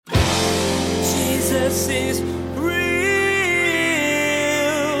Jesus is real.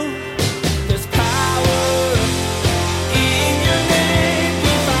 There's power in your name. We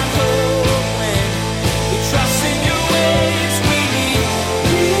find hope when we trust in your ways. We need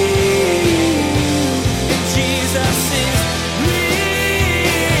you. And Jesus is real.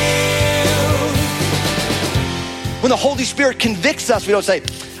 When the Holy Spirit convicts us, we don't say,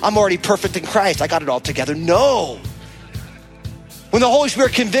 I'm already perfect in Christ, I got it all together. No. When the Holy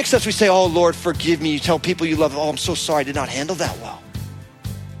Spirit convicts us, we say, oh Lord, forgive me. You tell people you love, oh, I'm so sorry, I did not handle that well.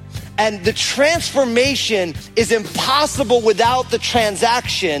 And the transformation is impossible without the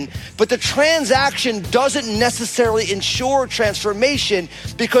transaction, but the transaction doesn't necessarily ensure transformation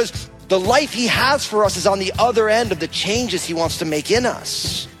because the life he has for us is on the other end of the changes he wants to make in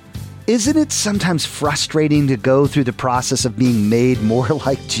us. Isn't it sometimes frustrating to go through the process of being made more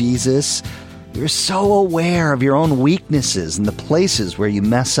like Jesus? You're so aware of your own weaknesses and the places where you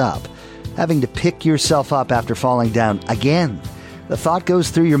mess up, having to pick yourself up after falling down again. The thought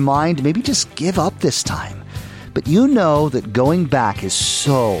goes through your mind, maybe just give up this time. But you know that going back is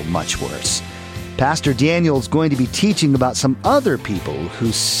so much worse. Pastor Daniel's going to be teaching about some other people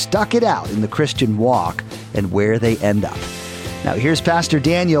who stuck it out in the Christian walk and where they end up. Now here's Pastor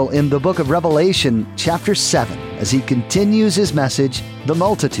Daniel in the book of Revelation, chapter 7, as he continues his message, The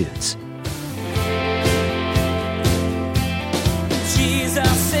Multitudes.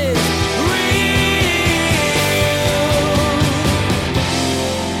 Jesus is real.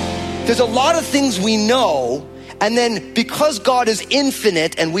 There's a lot of things we know, and then because God is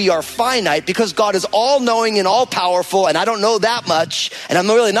infinite and we are finite, because God is all-knowing and all-powerful, and I don't know that much, and I'm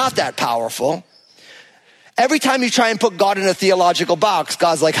really not that powerful, every time you try and put God in a theological box,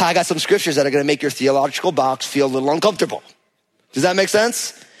 God's like, I got some scriptures that are going to make your theological box feel a little uncomfortable. Does that make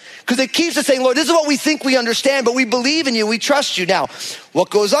sense? Because it keeps us saying, Lord, this is what we think we understand, but we believe in you, we trust you. Now, what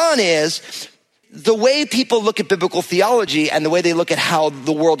goes on is the way people look at biblical theology and the way they look at how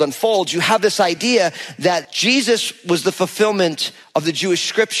the world unfolds, you have this idea that Jesus was the fulfillment of the Jewish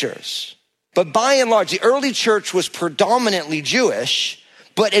scriptures. But by and large, the early church was predominantly Jewish,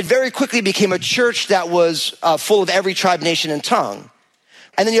 but it very quickly became a church that was full of every tribe, nation, and tongue.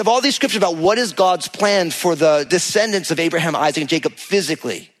 And then you have all these scriptures about what is God's plan for the descendants of Abraham, Isaac, and Jacob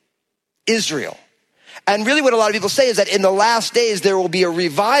physically, Israel. And really what a lot of people say is that in the last days, there will be a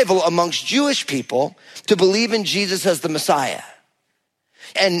revival amongst Jewish people to believe in Jesus as the Messiah.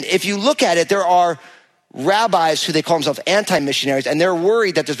 And if you look at it, there are rabbis who they call themselves anti-missionaries, and they're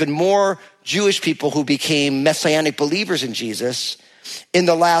worried that there's been more Jewish people who became messianic believers in Jesus in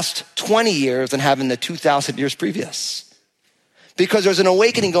the last 20 years than have in the 2,000 years previous. Because there's an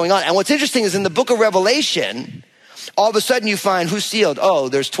awakening going on. And what's interesting is in the book of Revelation, all of a sudden you find who's sealed? Oh,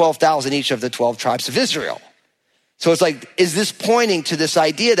 there's 12,000 each of the 12 tribes of Israel. So it's like, is this pointing to this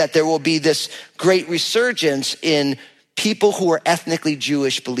idea that there will be this great resurgence in people who are ethnically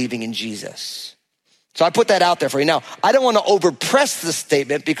Jewish believing in Jesus? So I put that out there for you. Now, I don't want to overpress this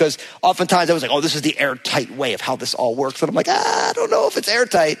statement because oftentimes I was like, oh, this is the airtight way of how this all works. And I'm like, I don't know if it's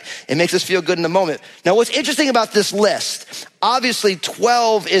airtight. It makes us feel good in the moment. Now, what's interesting about this list, obviously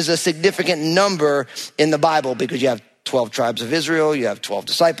 12 is a significant number in the Bible because you have 12 tribes of Israel, you have 12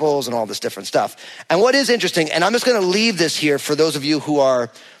 disciples and all this different stuff. And what is interesting, and I'm just going to leave this here for those of you who are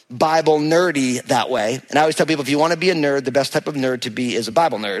Bible nerdy that way. And I always tell people, if you want to be a nerd, the best type of nerd to be is a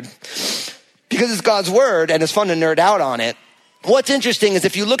Bible nerd. Because it's God's word and it's fun to nerd out on it. What's interesting is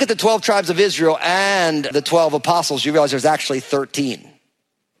if you look at the 12 tribes of Israel and the 12 apostles, you realize there's actually 13.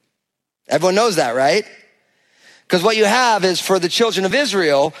 Everyone knows that, right? Because what you have is for the children of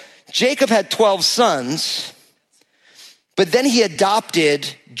Israel, Jacob had 12 sons, but then he adopted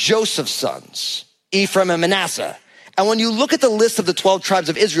Joseph's sons, Ephraim and Manasseh. And when you look at the list of the 12 tribes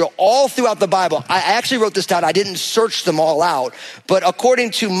of Israel, all throughout the Bible, I actually wrote this down. I didn't search them all out, but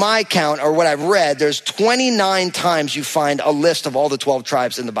according to my count or what I've read, there's 29 times you find a list of all the 12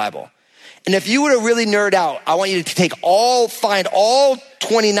 tribes in the Bible. And if you were to really nerd out, I want you to find all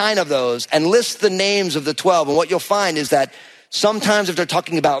 29 of those and list the names of the 12. And what you'll find is that sometimes if they're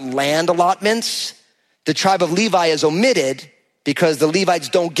talking about land allotments, the tribe of Levi is omitted because the Levites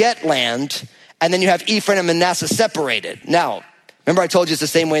don't get land. And then you have Ephraim and Manasseh separated. Now, remember I told you it's the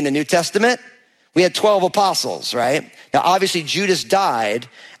same way in the New Testament? We had 12 apostles, right? Now, obviously Judas died.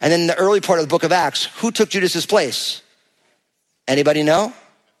 And then in the early part of the book of Acts, who took Judas's place? Anybody know?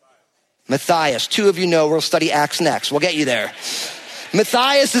 Matthias. Two of you know. We'll study Acts next. We'll get you there.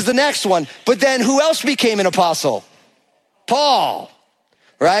 Matthias is the next one. But then who else became an apostle? Paul,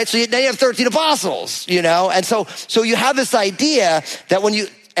 right? So now you have 13 apostles, And so you have this idea that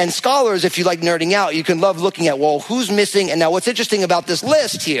and scholars, if you like nerding out, you can love looking at, well, who's missing? And now what's interesting about this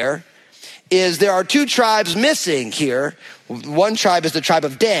list here is there are two tribes missing here. One tribe is the tribe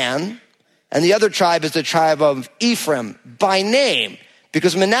of Dan, and the other tribe is the tribe of Ephraim by name.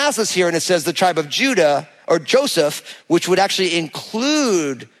 Because Manasseh's here, and it says the tribe of Judah, or Joseph, which would actually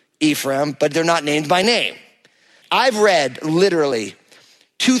include Ephraim, but they're not named by name. I've read literally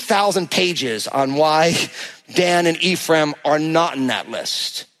 2,000 pages on why Dan and Ephraim are not in that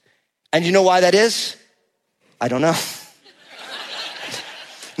list. And you know why that is? I don't know.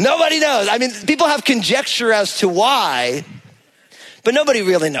 Nobody knows. I mean, people have conjecture as to why, but nobody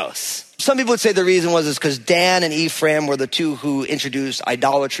really knows. Some people would say the reason was because Dan and Ephraim were the two who introduced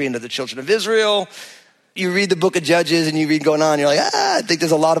idolatry into the children of Israel. You read the book of Judges and you read going on, you're like, I think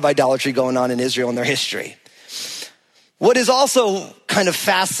there's a lot of idolatry going on in Israel in their history. What is also kind of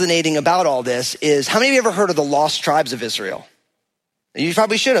fascinating about all this is, how many of you ever heard of the lost tribes of Israel? You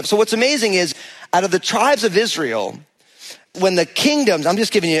probably should have. So what's amazing is, out of the tribes of Israel, when the kingdoms, I'm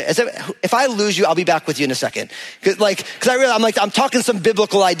just giving you, if I lose you, I'll be back with you in a second. Cause I realize I'm talking some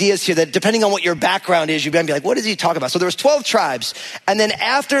biblical ideas here that depending on what your background is, you're gonna be like, what is he talking about? So there was 12 tribes. And then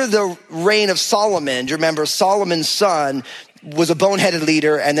after the reign of Solomon, do you remember Solomon's son was a boneheaded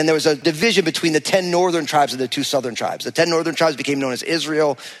leader, and then there was a division between the 10 northern tribes and the 2 southern tribes. The 10 northern tribes became known as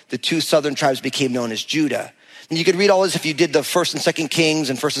Israel. The 2 southern tribes became known as Judah. And you could read all this if you did the 1st and 2nd Kings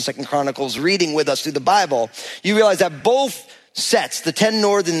and 1st and 2nd Chronicles reading with us through the Bible. You realize that both sets, the 10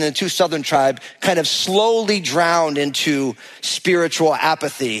 northern and the 2 southern tribe, kind of slowly drowned into spiritual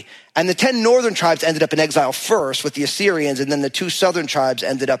apathy. And the 10 northern tribes ended up in exile first with the Assyrians, and then the 2 southern tribes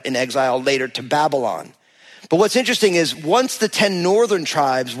ended up in exile later to Babylon. But what's interesting is, once the 10 northern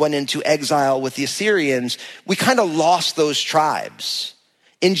tribes went into exile with the Assyrians, we kind of lost those tribes.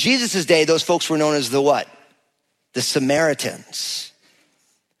 In Jesus' day, those folks were known as the what? The Samaritans.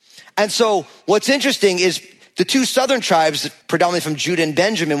 And so what's interesting is, the 2 southern tribes, predominantly from Judah and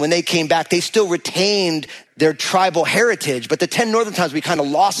Benjamin, when they came back, they still retained their tribal heritage. But the 10 northern tribes, we kind of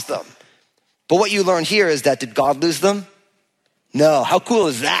lost them. But what you learn here is that, did God lose them? No. How cool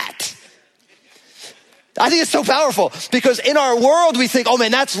is that? I think it's so powerful, because in our world, we think, oh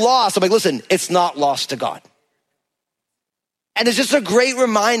man, that's lost. I'm like, listen, it's not lost to God. And it's just a great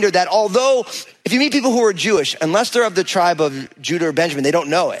reminder that although, if you meet people who are Jewish, unless they're of the tribe of Judah or Benjamin, they don't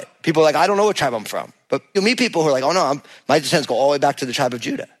know it. People are like, I don't know what tribe I'm from. But you'll meet people who are like, oh no, my descendants go all the way back to the tribe of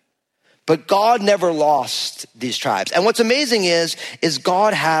Judah. But God never lost these tribes. And what's amazing is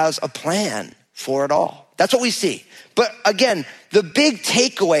God has a plan for it all. That's what we see. But again, the big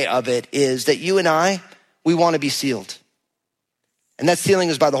takeaway of it is that you and I, we want to be sealed. And that sealing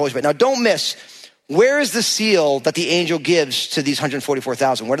is by the Holy Spirit. Now don't miss, where is the seal that the angel gives to these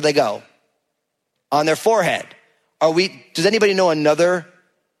 144,000? Where do they go? On their forehead. Does anybody know another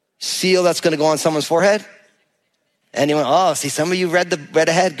seal that's going to go on someone's forehead? Anyone? Oh, see, some of you read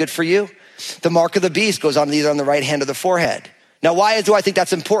ahead. Good for you. The mark of the beast goes on either on the right hand or the forehead. Now, why do I think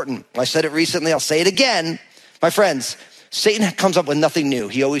that's important? I said it recently. I'll say it again. My friends, Satan comes up with nothing new.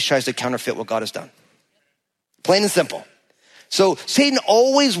 He always tries to counterfeit what God has done. Plain and simple. So Satan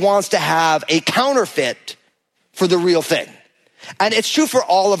always wants to have a counterfeit for the real thing. And it's true for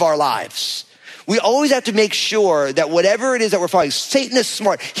all of our lives. We always have to make sure that whatever it is that we're following, Satan is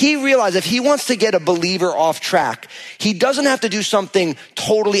smart. He realizes if he wants to get a believer off track, he doesn't have to do something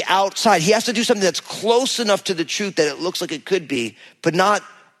totally outside. He has to do something that's close enough to the truth that it looks like it could be, but not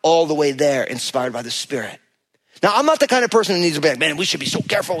all the way there, inspired by the Spirit. Now, I'm not the kind of person who needs to be like, man, we should be so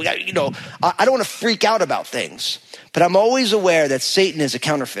careful. I don't want to freak out about things, but I'm always aware that Satan is a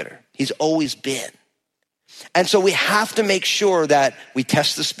counterfeiter. He's always been. And so we have to make sure that we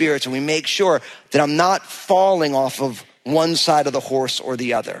test the spirits, and we make sure that I'm not falling off of one side of the horse or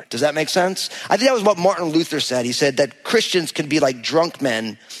the other. Does that make sense? I think that was what Martin Luther said. He said that Christians can be like drunk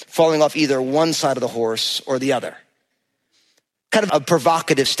men falling off either one side of the horse or the other. Kind of a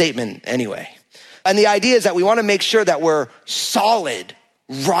provocative statement anyway. And the idea is that we want to make sure that we're solid,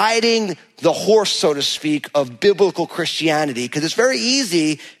 riding the horse, so to speak, of biblical Christianity. Because it's very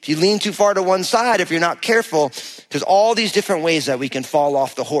easy, if you lean too far to one side, if you're not careful, there's all these different ways that we can fall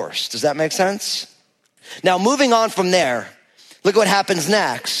off the horse. Does that make sense? Now, moving on from there, look what happens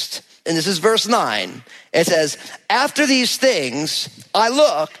next. And this is verse 9. It says, after these things, I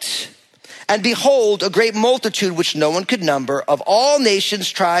looked, and behold, a great multitude which no one could number, of all nations,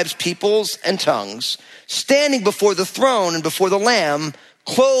 tribes, peoples, and tongues, standing before the throne and before the Lamb,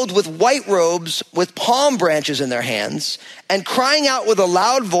 clothed with white robes, with palm branches in their hands, and crying out with a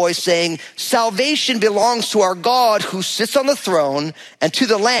loud voice, saying, salvation belongs to our God who sits on the throne and to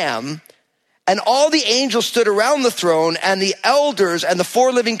the Lamb. And all the angels stood around the throne, and the elders and the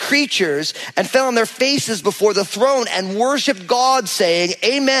 4 living creatures, and fell on their faces before the throne and worshiped God, saying,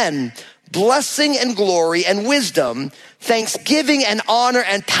 Amen. blessing and glory and wisdom, thanksgiving and honor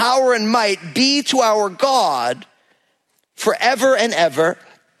and power and might be to our God forever and ever.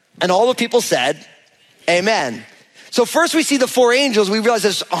 And all the people said, amen. So first we see the four angels. We realize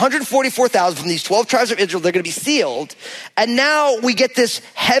there's 144,000 from these 12 tribes of Israel. They're going to be sealed. And now we get this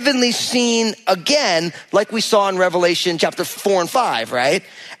heavenly scene again, like we saw in Revelation chapter 4 and 5, right?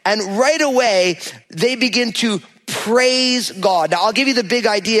 And right away, they begin to praise God. Now I'll give you the big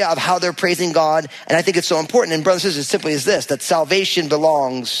idea of how they're praising God. And I think it's so important. And brothers and sisters, simply is this, that salvation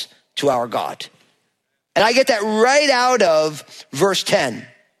belongs to our God. And I get that right out of verse 10.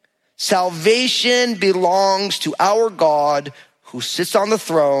 Salvation belongs to our God who sits on the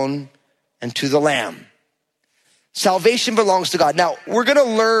throne and to the Lamb. Salvation belongs to God. Now, we're going to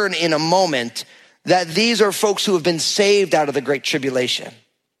learn in a moment that these are folks who have been saved out of the Great Tribulation.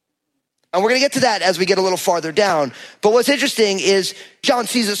 And we're going to get to that as we get a little farther down. But what's interesting is John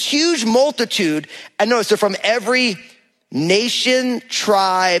sees this huge multitude, and notice they're from every nation,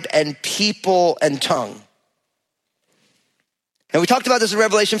 tribe, and people and tongue. And we talked about this in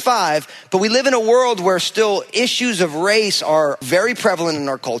Revelation 5, but we live in a world where still issues of race are very prevalent in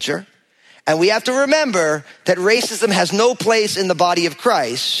our culture. And we have to remember that racism has no place in the body of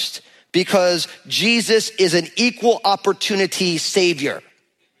Christ because Jesus is an equal opportunity savior.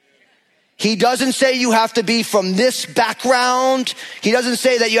 He doesn't say you have to be from this background. He doesn't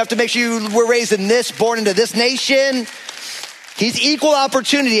say that you have to make sure you were raised in this, born into this nation. He's equal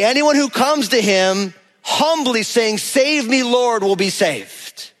opportunity. Anyone who comes to him humbly saying, save me, Lord, will be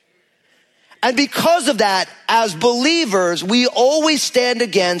saved. And because of that, as believers, we always stand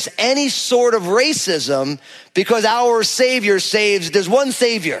against any sort of racism because our Savior saves, there's one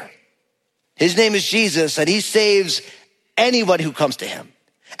Savior. His name is Jesus, and he saves anyone who comes to him.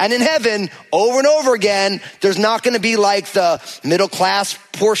 And in heaven, over and over again, there's not going to be like the middle class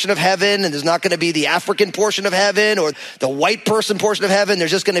portion of heaven, and there's not going to be the African portion of heaven or the white person portion of heaven. There's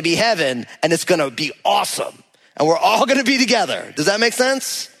just going to be heaven, and it's going to be awesome. And we're all going to be together. Does that make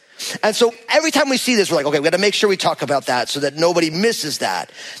sense? And so every time we see this, we're like, okay, we got to make sure we talk about that so that nobody misses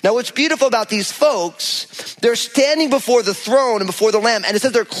that. Now, what's beautiful about these folks, they're standing before the throne and before the Lamb, and it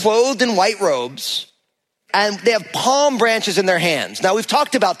says they're clothed in white robes. And they have palm branches in their hands. Now, we've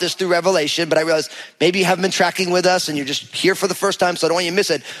talked about this through Revelation, but I realize maybe you haven't been tracking with us and you're just here for the first time, so I don't want you to miss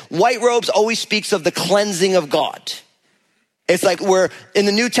it. White robes always speaks of the cleansing of God. It's like where in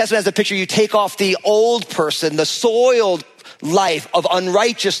the New Testament as a picture, you take off the old person, the soiled life of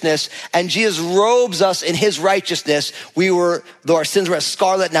unrighteousness, and Jesus robes us in his righteousness. Though our sins were as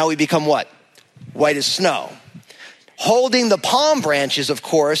scarlet, now we become what? White as snow. Holding the palm branches, of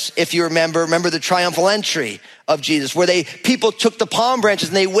course, if you remember the triumphal entry of Jesus, where people took the palm branches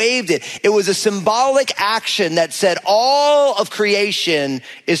and they waved it. It was a symbolic action that said all of creation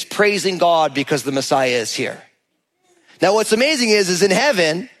is praising God because the Messiah is here. Now, what's amazing is in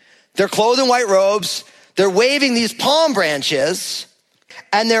heaven, they're clothed in white robes, they're waving these palm branches,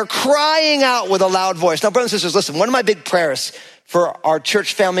 and they're crying out with a loud voice. Now, brothers and sisters, listen, one of my big prayers for our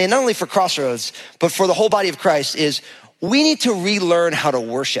church family, and not only for Crossroads, but for the whole body of Christ, is we need to relearn how to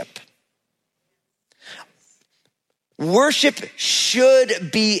worship. Worship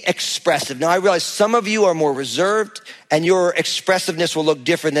should be expressive. Now, I realize some of you are more reserved, and your expressiveness will look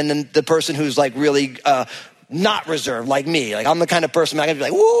different than the person who's like really not reserved, like me. Like I'm the kind of person I'm gonna be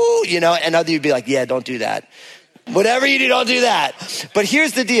like, woo, and other you'd be like, yeah, don't do that. Whatever you do, don't do that. But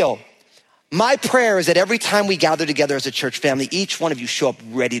here's the deal. My prayer is that every time we gather together as a church family, each one of you show up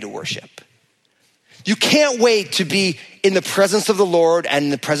ready to worship. You can't wait to be in the presence of the Lord and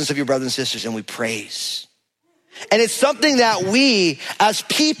in the presence of your brothers and sisters, and we praise. And it's something that we as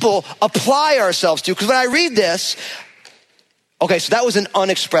people apply ourselves to. Because when I read this, okay, so that was an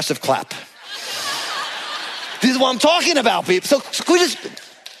unexpressive clap. This is what I'm talking about, people. So can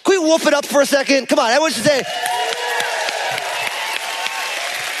we whoop it up for a second? Come on, everyone should say.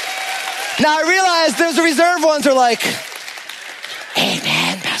 Now I realize there's the reserved ones who are like,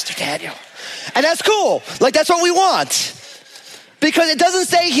 amen, Pastor Daniel. And that's cool. Like that's what we want. Because it doesn't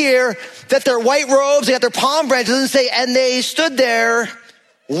say here that they're white robes, they got their palm branches. It doesn't say, and they stood there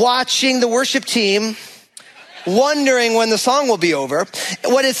watching the worship team, wondering when the song will be over.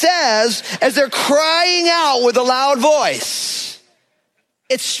 What it says is they're crying out with a loud voice.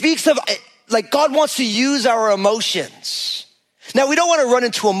 It speaks of, like God wants to use our emotions. Now, we don't want to run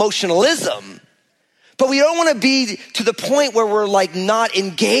into emotionalism, but we don't want to be to the point where we're like not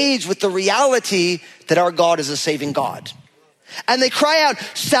engaged with the reality that our God is a saving God. And they cry out,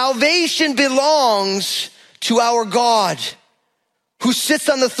 salvation belongs to our God who sits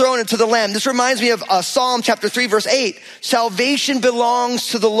on the throne and to the Lamb. This reminds me of Psalm chapter 3, verse 8. Salvation belongs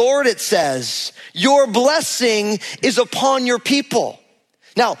to the Lord, it says. Your blessing is upon your people.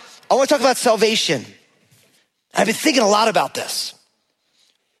 Now, I want to talk about salvation. I've been thinking a lot about this.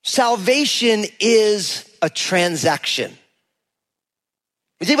 Salvation is a transaction.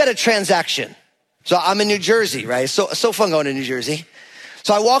 We think about a transaction. So I'm in New Jersey, right? So fun going to New Jersey.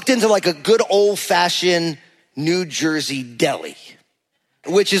 So I walked into like a good old fashioned New Jersey deli,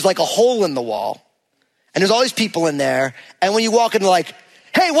 which is like a hole in the wall. And there's all these people in there. And when you walk in, they're like,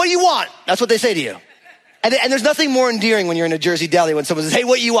 hey, what do you want? That's what they say to you. And there's nothing more endearing when you're in a Jersey deli when someone says, hey,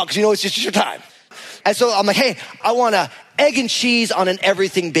 what do you want? Because you know it's just your time. And so I'm like, hey, I want an egg and cheese on an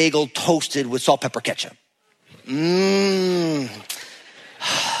everything bagel toasted with salt, pepper, ketchup. Right?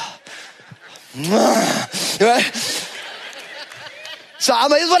 So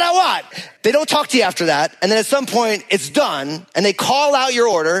I'm like, this is what I want. They don't talk to you after that. And then at some point it's done and they call out your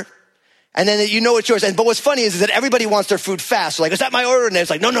order and then you know it's yours. But what's funny is that everybody wants their food fast. So like, is that my order? And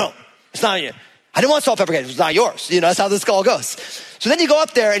it's like, no, it's not you. I didn't want salt, pepper, ketchup. It's not yours. You know, that's how this all goes. So then you go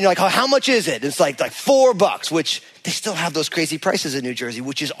up there and you're like, oh, how much is it? It's like $4, which they still have those crazy prices in New Jersey,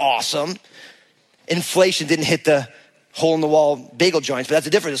 which is awesome. Inflation didn't hit the hole in the wall bagel joints, but that's a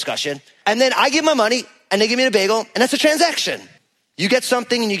different discussion. And then I give my money and they give me the bagel and that's a transaction. You get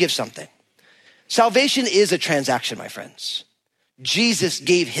something and you give something. Salvation is a transaction, my friends. Jesus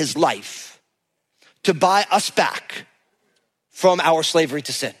gave his life to buy us back from our slavery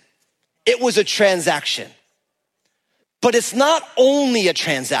to sin. It was a transaction. But it's not only a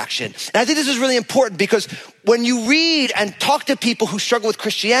transaction. And I think this is really important because when you read and talk to people who struggle with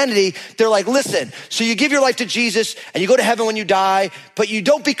Christianity, they're like, listen, so you give your life to Jesus and you go to heaven when you die, but you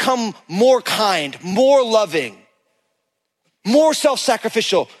don't become more kind, more loving, more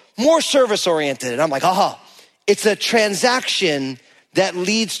self-sacrificial, more service-oriented. And I'm like, it's a transaction that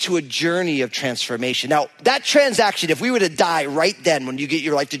leads to a journey of transformation. Now, that transaction, if we were to die right then when you get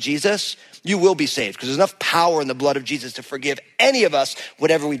your life to Jesus, you will be saved because there's enough power in the blood of Jesus to forgive any of us,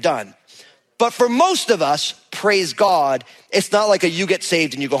 whatever we've done. But for most of us, praise God, it's not like you get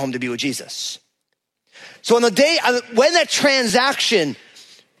saved and you go home to be with Jesus. So on the day, when that transaction,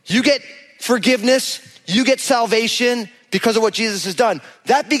 you get forgiveness, you get salvation because of what Jesus has done,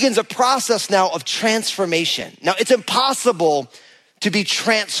 that begins a process now of transformation. Now, it's impossible to be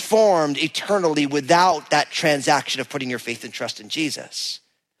transformed eternally without that transaction of putting your faith and trust in Jesus.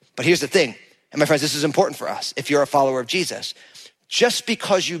 But here's the thing, and my friends, this is important for us. If you're a follower of Jesus, just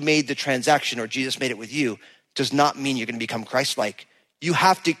because you made the transaction or Jesus made it with you does not mean you're going to become Christ-like. You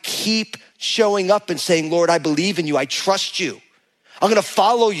have to keep showing up and saying, Lord, I believe in you. I trust you. I'm going to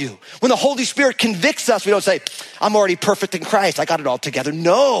follow you. When the Holy Spirit convicts us, we don't say, I'm already perfect in Christ. I got it all together.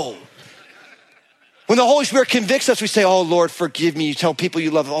 No. When the Holy Spirit convicts us, we say, oh, Lord, forgive me. You tell people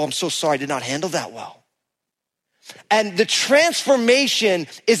you love, oh, I'm so sorry. I did not handle that well. And the transformation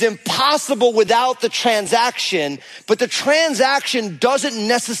is impossible without the transaction, but the transaction doesn't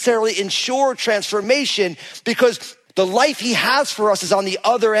necessarily ensure transformation because the life he has for us is on the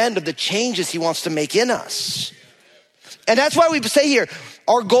other end of the changes he wants to make in us. And that's why we say here,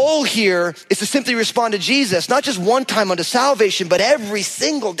 our goal here is to simply respond to Jesus, not just one time unto salvation, but every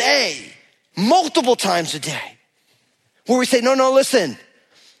single day, multiple times a day, where we say, no, listen.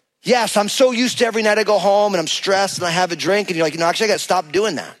 Yes, I'm so used to every night I go home and I'm stressed and I have a drink and you're like, actually I got to stop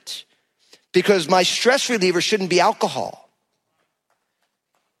doing that because my stress reliever shouldn't be alcohol.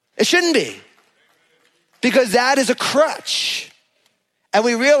 It shouldn't be because that is a crutch. And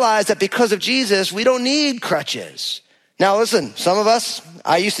we realize that because of Jesus, we don't need crutches. Now listen, some of us,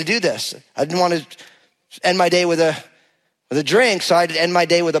 I used to do this. I didn't want to end my day with a drink, so I'd end my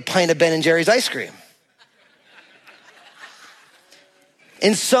day with a pint of Ben & Jerry's ice cream.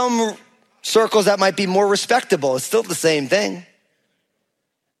 In some circles, that might be more respectable. It's still the same thing.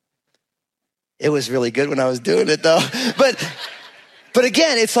 It was really good when I was doing it though. But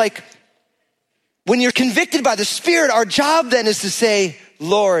again, it's like when you're convicted by the Spirit, our job then is to say,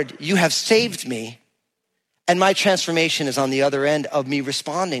 Lord, you have saved me and my transformation is on the other end of me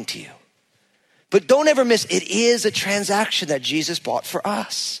responding to you. But don't ever miss, it is a transaction that Jesus bought for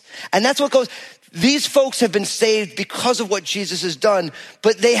us. And that's what goes. These folks have been saved because of what Jesus has done,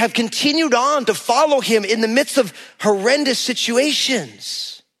 but they have continued on to follow him in the midst of horrendous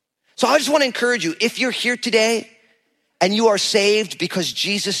situations. So I just want to encourage you, if you're here today and you are saved because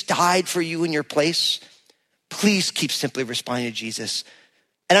Jesus died for you in your place, please keep simply responding to Jesus.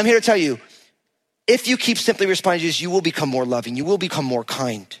 And I'm here to tell you, if you keep simply responding to Jesus, you will become more loving. You will become more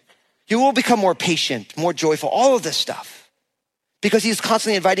kind. You will become more patient, more joyful, all of this stuff, because he's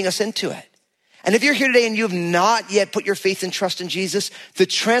constantly inviting us into it. And if you're here today and you have not yet put your faith and trust in Jesus, the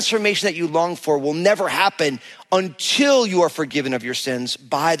transformation that you long for will never happen until you are forgiven of your sins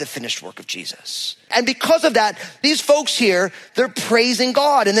by the finished work of Jesus. And because of that, these folks here, they're praising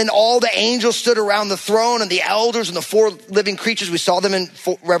God. And then all the angels stood around the throne, and the elders and the four living creatures, we saw them in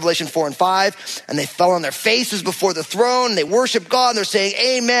Revelation 4 and 5, and they fell on their faces before the throne, and they worshiped God, and they're saying,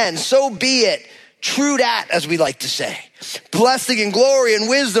 amen, so be it. True dat, as we like to say. Blessing and glory and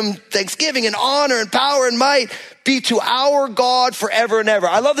wisdom, thanksgiving and honor and power and might be to our God forever and ever.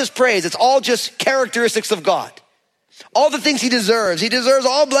 I love this praise. It's all just characteristics of God. All the things he deserves. He deserves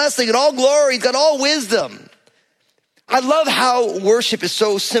all blessing and all glory. He's got all wisdom. I love how worship is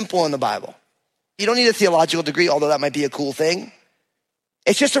so simple in the Bible. You don't need a theological degree, although that might be a cool thing.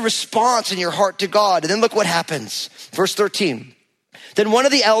 It's just a response in your heart to God. And then look what happens. Verse 13. Then one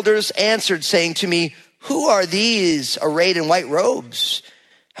of the elders answered, saying to me, who are these arrayed in white robes?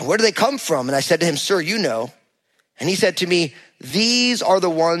 And where do they come from? And I said to him, sir, you know. And he said to me, these are the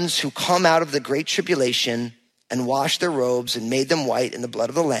ones who come out of the great tribulation and washed their robes and made them white in the blood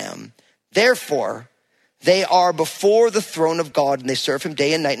of the Lamb. Therefore, they are before the throne of God, and they serve him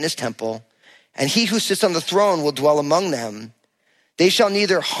day and night in his temple. And he who sits on the throne will dwell among them. They shall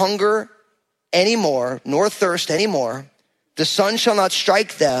neither hunger anymore, nor thirst anymore. The sun shall not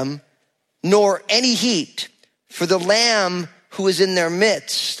strike them, nor any heat. For the Lamb who is in their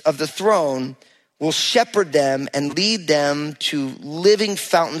midst of the throne will shepherd them and lead them to living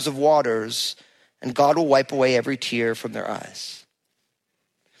fountains of waters, and God will wipe away every tear from their eyes.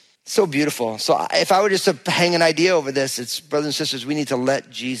 So beautiful. So if I were just to hang an idea over this, it's, brothers and sisters, we need to let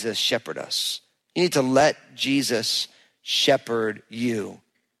Jesus shepherd us. You need to let Jesus shepherd you.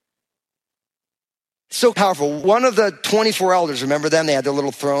 So powerful. One of the 24 elders, remember them? They had their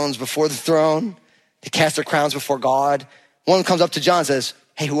little thrones before the throne. They cast their crowns before God. One comes up to John and says,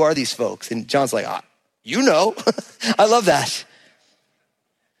 hey, who are these folks? And John's like, you know. I love that.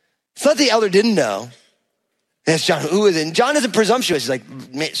 It's not the elder didn't know. That's John, who is it? And John isn't presumptuous. He's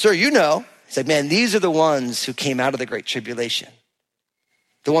like, sir, you know. He's like, man, these are the ones who came out of the great tribulation.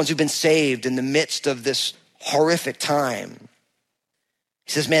 The ones who've been saved in the midst of this horrific time.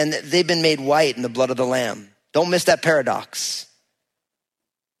 He says, man, they've been made white in the blood of the Lamb. Don't miss that paradox.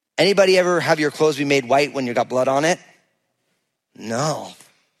 Anybody ever have your clothes be made white when you got blood on it? No. All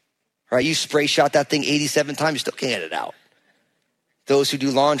right, you spray shot that thing 87 times, you still can't get it out. Those who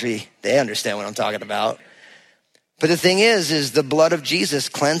do laundry, they understand what I'm talking about. But the thing is the blood of Jesus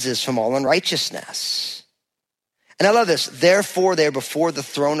cleanses from all unrighteousness. And I love this. Therefore, they are before the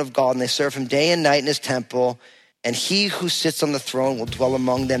throne of God, and they serve him day and night in his temple. And he who sits on the throne will dwell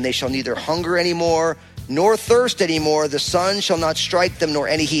among them. They shall neither hunger anymore, nor thirst anymore. The sun shall not strike them, nor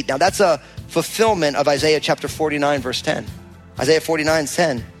any heat. Now that's a fulfillment of Isaiah chapter 49, verse 10. Isaiah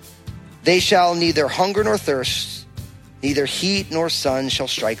 49:10. They shall neither hunger nor thirst, neither heat nor sun shall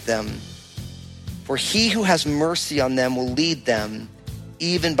strike them. For he who has mercy on them will lead them,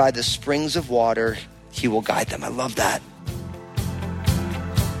 even by the springs of water, he will guide them. I love that.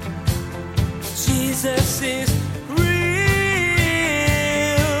 Jesus is real.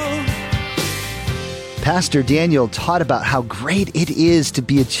 Pastor Daniel taught about how great it is to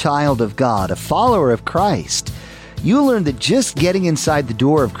be a child of God, a follower of Christ. You learned that just getting inside the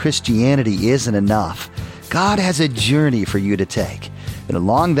door of Christianity isn't enough. God has a journey for you to take. And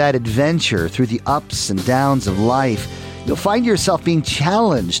along that adventure, through the ups and downs of life, you'll find yourself being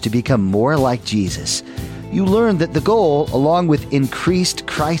challenged to become more like Jesus. You learn that the goal, along with increased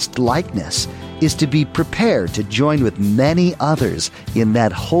Christ-likeness, is to be prepared to join with many others in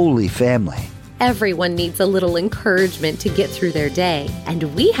that holy family. Everyone needs a little encouragement to get through their day, and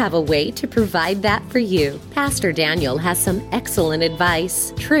we have a way to provide that for you. Pastor Daniel has some excellent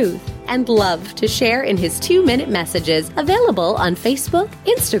advice, truth, and love to share in his 2-minute messages available on Facebook,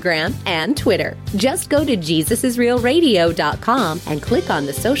 Instagram, and Twitter. Just go to JesusIsRealRadio.com and click on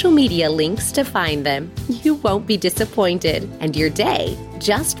the social media links to find them. You won't be disappointed, and your day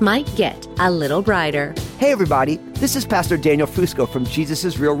just might get a little brighter. Hey everybody, this is Pastor Daniel Fusco from Jesus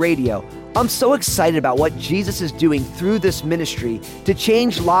is Real Radio. I'm so excited about what Jesus is doing through this ministry to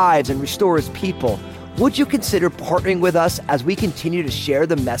change lives and restore his people. Would you consider partnering with us as we continue to share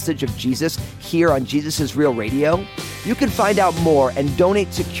the message of Jesus here on Jesus is Real Radio? You can find out more and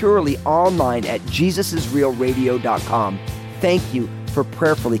donate securely online at JesusIsRealRadio.com. Thank you for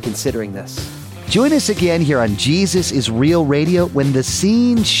prayerfully considering this. Join us again here on Jesus is Real Radio when the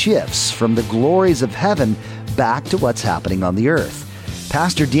scene shifts from the glories of heaven back to what's happening on the earth.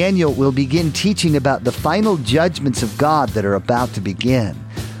 Pastor Daniel will begin teaching about the final judgments of God that are about to begin.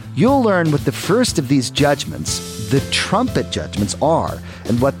 You'll learn what the first of these judgments, the trumpet judgments, are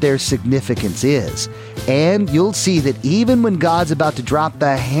and what their significance is. And you'll see that even when God's about to drop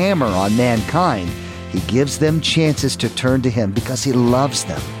the hammer on mankind, He gives them chances to turn to Him because He loves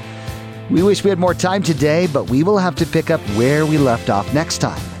them. We wish we had more time today, but we will have to pick up where we left off next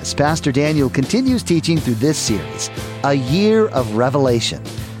time as Pastor Daniel continues teaching through this series, A Year of Revelation.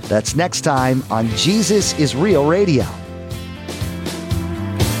 That's next time on Jesus is Real Radio.